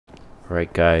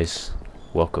Alright guys,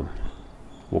 welcome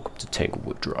to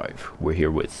Tanglewood Drive. We're here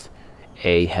with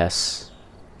A. Hess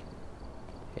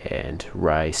and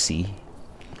Rice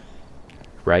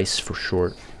for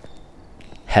short.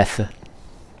 Hetha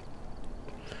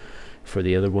for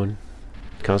the other one.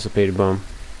 Constipated Bum.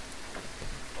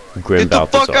 Grim Get the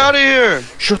Balthazar. fuck out of here!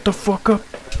 Shut the fuck up!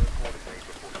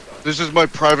 This is my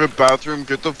private bathroom.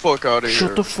 Get the fuck out of here.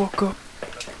 Shut the fuck up!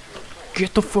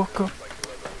 Get the fuck up!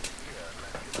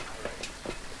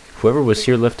 Whoever was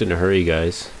here left in a hurry,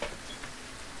 guys.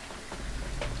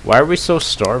 Why are we so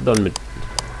starved on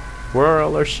where are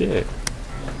all our shit?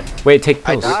 Wait, take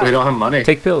pills. We don't have money.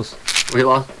 Take pills. We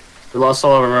lost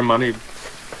all of our money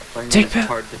playing Take these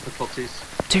hard difficulties.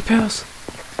 Take pills.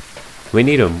 We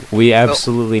need them. We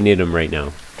absolutely need them right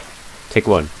now. Take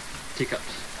one.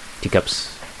 Teacups.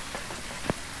 Teacups.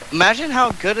 Imagine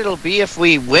how good it'll be if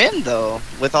we win, though,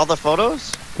 with all the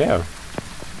photos. Yeah.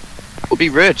 We'll be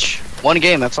rich. One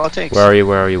game, that's all it takes. Where are you?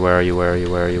 Where are you? Where are you? Where are you?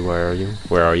 Where are you?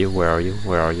 Where are you? Where are you?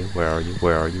 Where are you? Where are you? Where are you?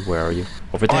 Where are you? Where are you?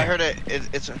 Over there. Oh, I heard it.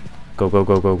 It's a... Go, go,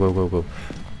 go, go, go, go, go.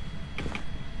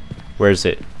 Where is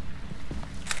it?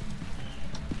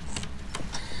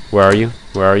 Where are you?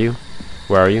 Where are you?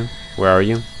 Where are you? Where are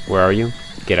you? Where are you?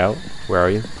 Get out. Where are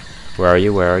you? Where are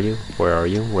you? Where are you? Where are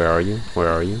you? Where are you?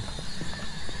 Where are you?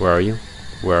 Where are you?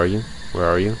 Where are you? Where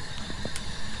are you?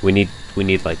 We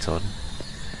need lights on.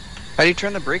 How do you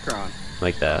turn the breaker on?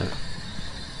 Like that.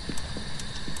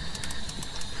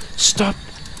 Stop!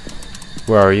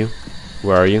 Where are you?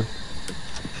 Where are you?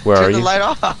 Where are you? Turn the light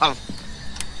off!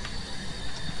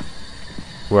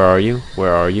 Where are you?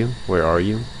 Where are you? Where are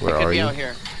you? Where It could are be you? out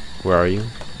here. Where are you?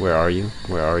 Where are you?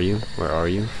 Where are you? Where are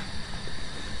you?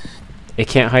 It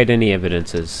can't hide any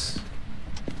evidences.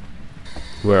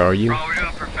 Where are you? Bro, we're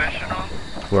doing professional.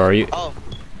 Where are you? Oh.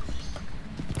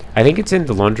 I think it's in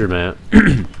the laundromat.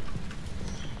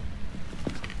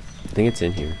 I think it's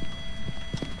in here.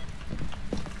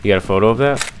 You got a photo of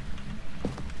that?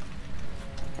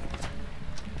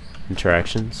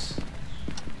 Interactions.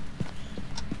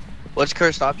 What's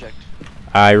cursed object?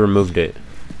 I removed it.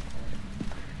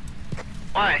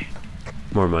 Why?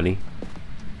 More money.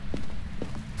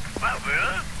 What,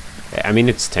 really? I mean,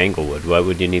 it's Tanglewood. What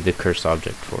would you need the cursed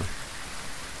object for?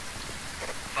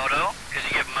 Photo? Because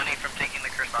you get money from taking the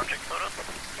cursed object photo?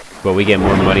 But we get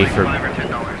more money for... $5 or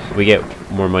 $10. We get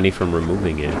more money from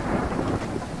removing it.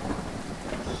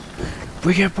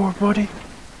 We get more money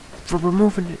for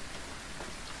removing it.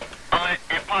 Oh,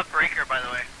 it popped breaker, by the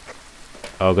way.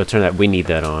 Oh, go turn that. We need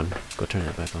that on. Go turn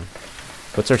that back on.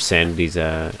 What's our sanities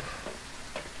at?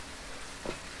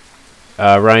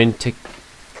 Ryan, take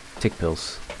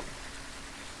pills.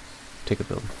 Take a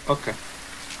pill. Okay.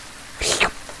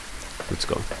 Let's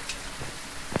go.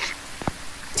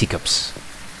 Teacups.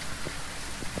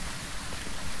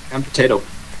 And potato.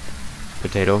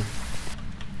 Potato.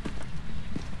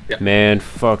 Yep. Man,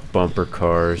 fuck bumper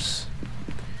cars.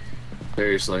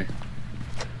 Seriously.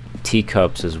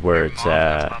 Teacups is where it's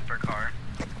at. Bumper car.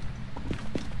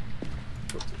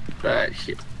 Right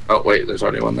here. Oh wait, there's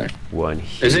already one there. One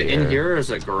here. Is it in here or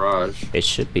is it garage? It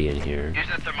should be in here. Use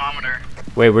the thermometer.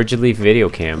 Wait, where'd you leave video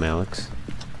cam, Alex?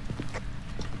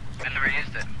 I never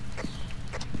used it.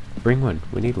 Bring one.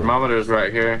 We need one. Thermometer's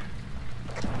right here.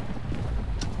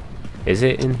 Is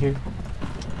it in here?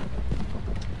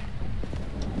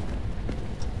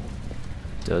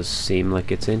 Does seem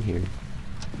like it's in here.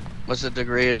 What's the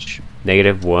degreeage?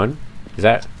 -1? Is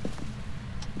that?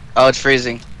 Oh, it's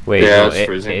freezing. Wait, Yeah, no, it's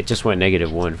freezing. it just went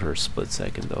 -1 for a split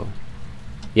second though.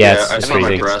 Yeah, Yeah, I it's saw my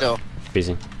freezing. breath. Still.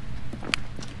 Freezing.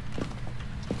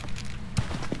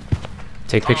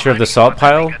 Take picture of the salt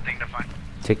pile.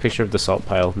 Take picture of the salt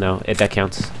pile. No, that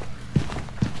counts.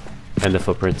 And the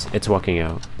footprints. It's walking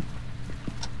out.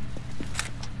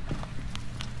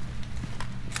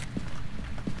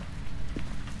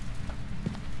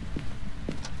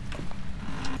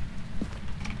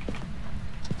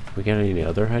 We got any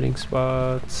other hiding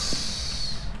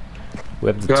spots? We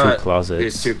have the two closets.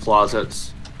 These two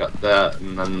closets. Got that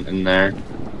and then in there.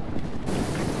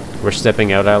 We're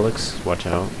stepping out, Alex. Watch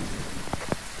out.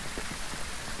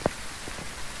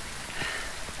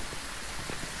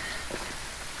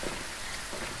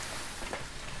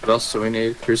 What else do we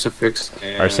need? Crucifix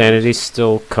and... Our sanity's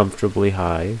still comfortably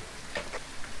high.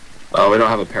 Oh, we don't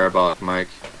have a parabolic mic.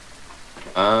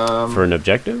 For an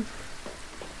objective?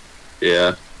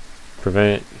 Yeah.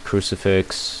 Prevent,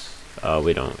 crucifix.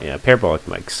 We don't. Yeah, parabolic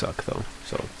mics suck though,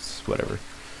 so it's whatever.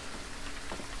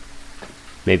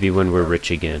 Maybe when we're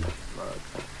rich again.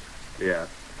 Yeah.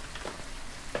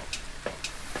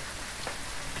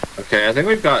 Okay, I think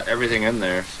we've got everything in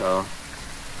there, so...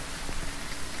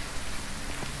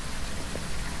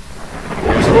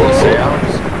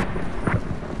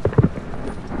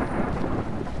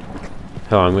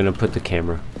 Hold on, I'm gonna put the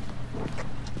camera.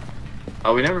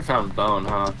 Oh, we never found bone,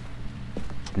 huh?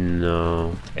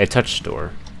 No. It touched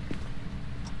door.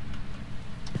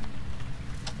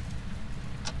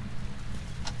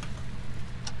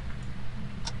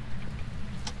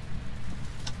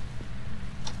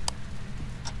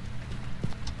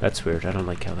 That's weird. I don't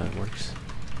like how that works.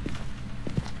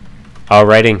 Oh,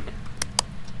 writing.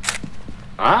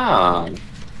 Ah.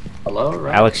 Hello,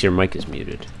 right? Alex, your mic is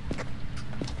muted.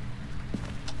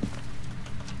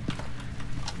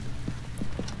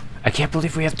 I can't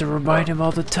believe we have to remind him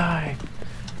all the time.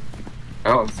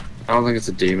 I don't think it's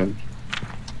a demon.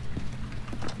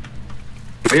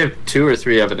 We have 2 or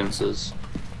 3 evidences.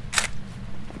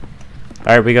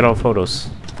 Alright, we got all photos.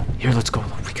 Here, let's go.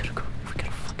 We gotta go. We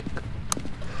gotta fucking go.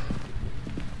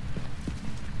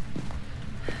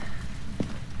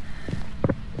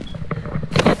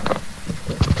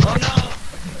 Oh no!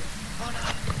 Oh no!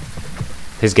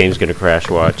 His game's gonna crash,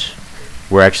 watch.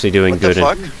 We're actually doing What the good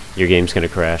fuck? and your game's gonna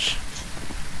crash.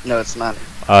 No, it's not.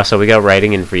 So we got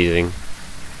writing and freezing.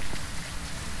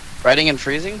 Writing and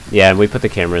freezing? Yeah, and we put the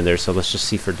camera in there, so let's just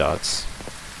see for dots.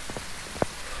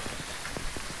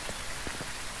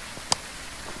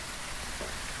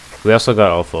 We also got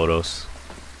all photos.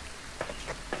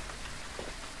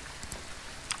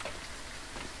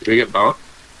 Did we get bone?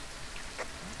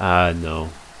 No.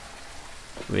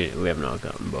 We have not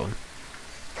gotten bone.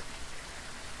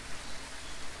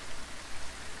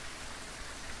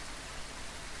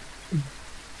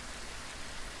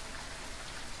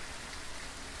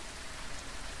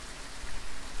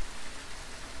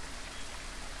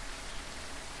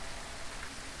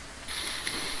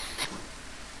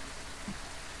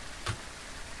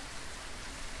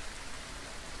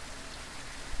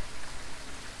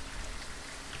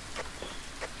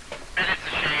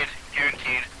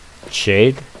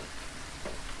 Shade?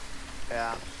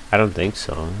 Yeah. I don't think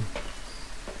so.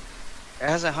 It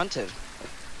hasn't hunted.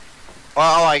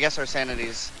 Well, oh, I guess our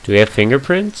sanities. Do we have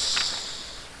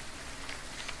fingerprints?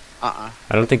 Uh-uh.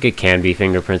 I don't think it can be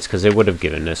fingerprints because it would have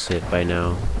given us it by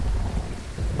now.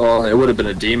 Well, it would have been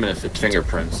a demon if it's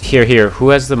fingerprints. Here. Who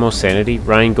has the most sanity?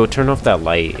 Ryan, go turn off that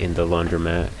light in the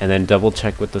laundromat and then double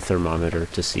check with the thermometer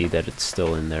to see that it's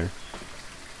still in there.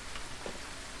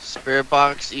 Spirit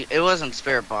box? It wasn't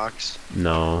spirit box.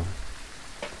 No.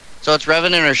 So it's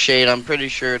Revenant or Shade. I'm pretty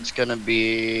sure it's gonna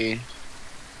be...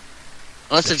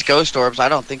 Unless it's Ghost Orbs. I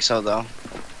don't think so, though.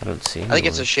 I don't see. I think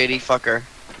it's a shady fucker.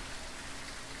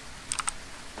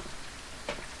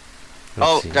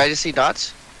 Oh, did I just see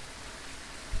dots?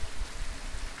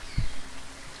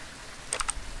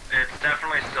 It's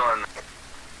definitely still in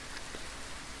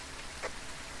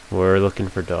there. We're looking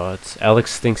for dots.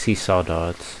 Alex thinks he saw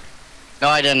dots. No,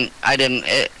 I didn't.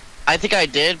 I think I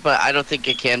did, but I don't think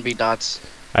it can be dots.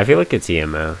 I feel like it's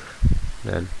EMF,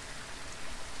 then.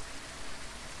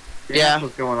 Yeah. It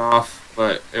was going off,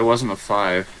 but it wasn't a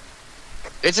 5.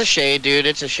 It's a shade, dude.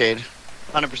 It's a shade.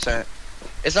 100%.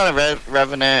 It's not a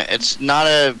Revenant. It's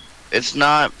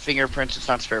not fingerprints. It's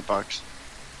not spirit box.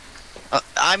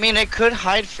 I mean, it could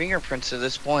hide fingerprints at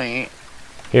this point.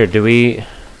 Here, do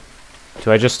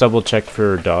I just double check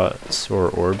for dots or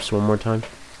orbs one more time?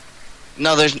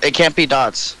 No, it can't be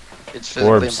dots. It's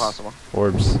physically impossible.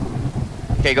 Orbs.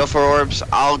 Okay, go for orbs.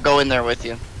 I'll go in there with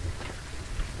you.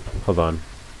 Hold on.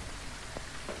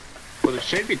 Will the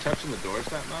shade be touching the doors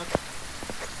that much?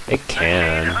 It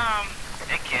can.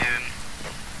 It can.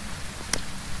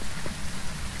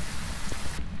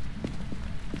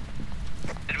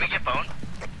 Did we get bone?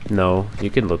 No, you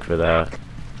can look for that.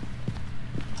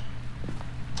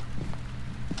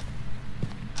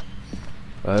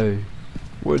 Hey,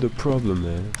 where the problem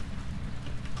is?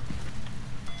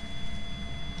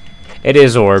 It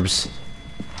is orbs.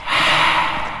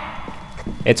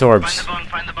 It's orbs.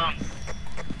 Find the bone.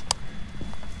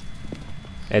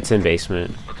 It's in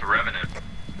basement. What's a revenant?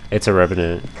 It's a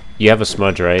revenant. You have a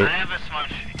smudge, right? I have a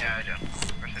smudge. Yeah, I do.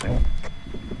 Of course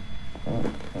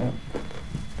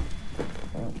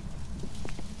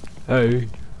I do. Hey,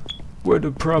 where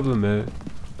the problem at?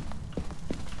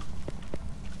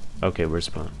 Okay, we're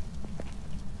spawn.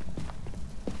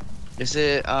 Is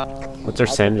it, What's our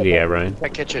sanity at, Ryan?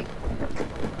 Check kitchen.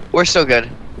 We're still good.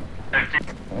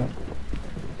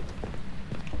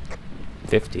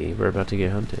 50. We're about to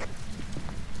get hunted.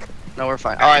 No, we're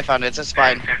fine. Oh, I found it. It's a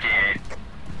spine. 58.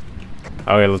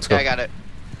 Okay, let's go. Yeah, I got it.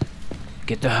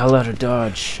 Get the hell out of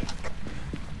Dodge.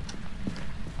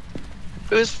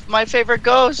 Who's my favorite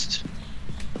ghost?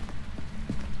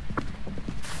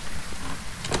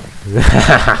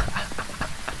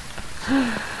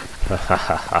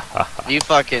 You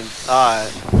fucking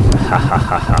thought.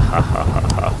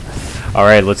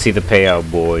 Alright, let's see the payout,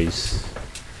 boys.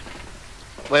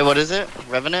 Wait, what is it?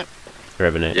 Revenant?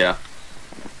 Revenant. Yeah.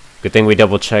 Good thing we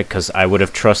double checked, because I would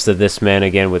have trusted this man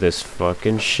again with his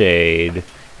fucking shade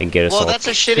and get us all. Well, that's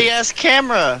a shitty ass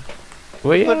camera.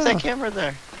 Well, Who puts yeah. that camera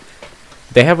there?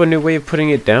 They have a new way of putting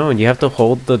it down. You have to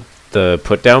hold the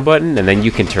put down button and then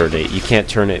you can turn it. You can't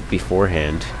turn it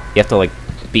beforehand. You have to like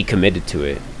be committed to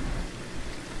it.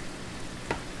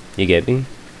 You get me?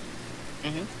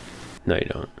 Mhm. No, you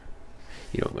don't.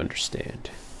 You don't understand.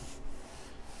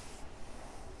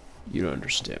 You don't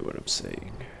understand what I'm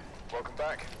saying. Welcome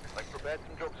back. I've prepared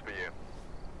some jobs for you.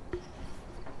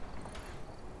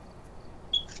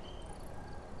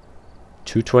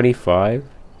 225,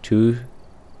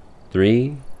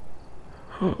 3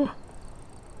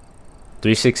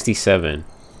 367.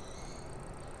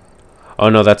 Oh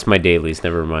no, that's my dailies.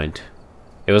 Never mind.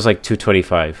 It was like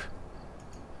 225.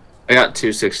 I got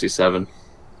 267.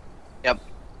 Yep.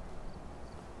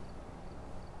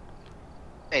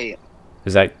 Hey,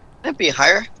 Is that? can it be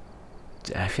higher?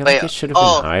 I feel Wait, like it should have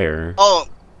oh. been higher. Oh,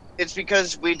 it's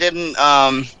because we didn't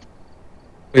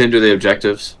We didn't do the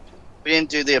objectives.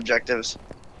 do the objectives.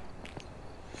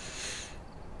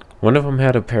 One of them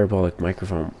had a parabolic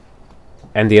microphone,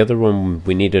 and the other one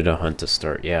we needed a hunt to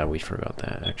start. Yeah, we forgot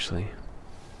that actually.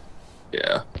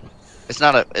 Yeah. It's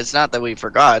not that we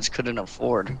forgot. It's couldn't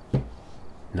afford.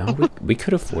 No, we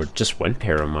could afford just one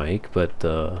paramic, but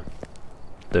the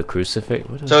crucifix.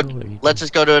 What the So hell are you let's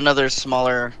just go to another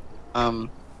smaller. We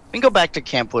can go back to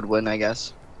Camp Woodwind, I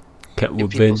guess. doing? Give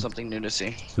people something new to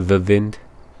see. The wind.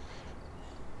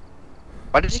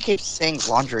 Why did you keep saying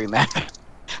laundromat?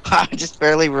 I just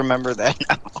barely remember that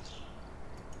now.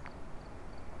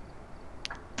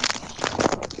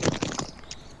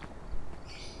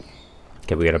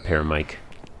 Okay, we got a paramic.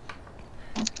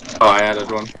 Oh, I added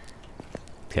one.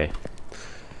 Okay.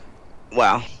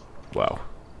 Wow. Wow.